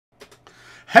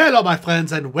Hello my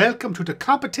friends and welcome to the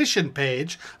competition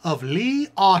page of Lee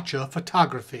Archer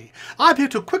Photography. I'm here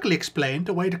to quickly explain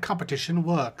the way the competition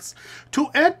works. To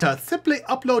enter, simply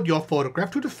upload your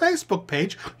photograph to the Facebook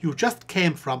page you just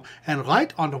came from and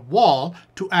write on the wall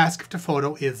to ask if the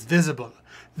photo is visible.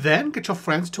 Then get your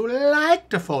friends to like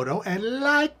the photo and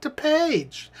like the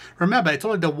page. Remember, it's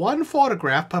only the one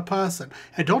photograph per person,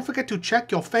 and don't forget to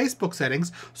check your Facebook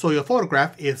settings so your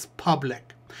photograph is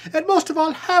public. And most of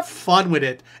all, have fun with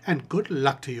it, and good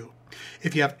luck to you.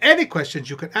 If you have any questions,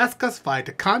 you can ask us via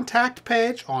the contact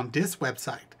page on this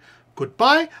website.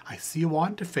 Goodbye. I see you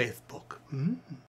on the Facebook.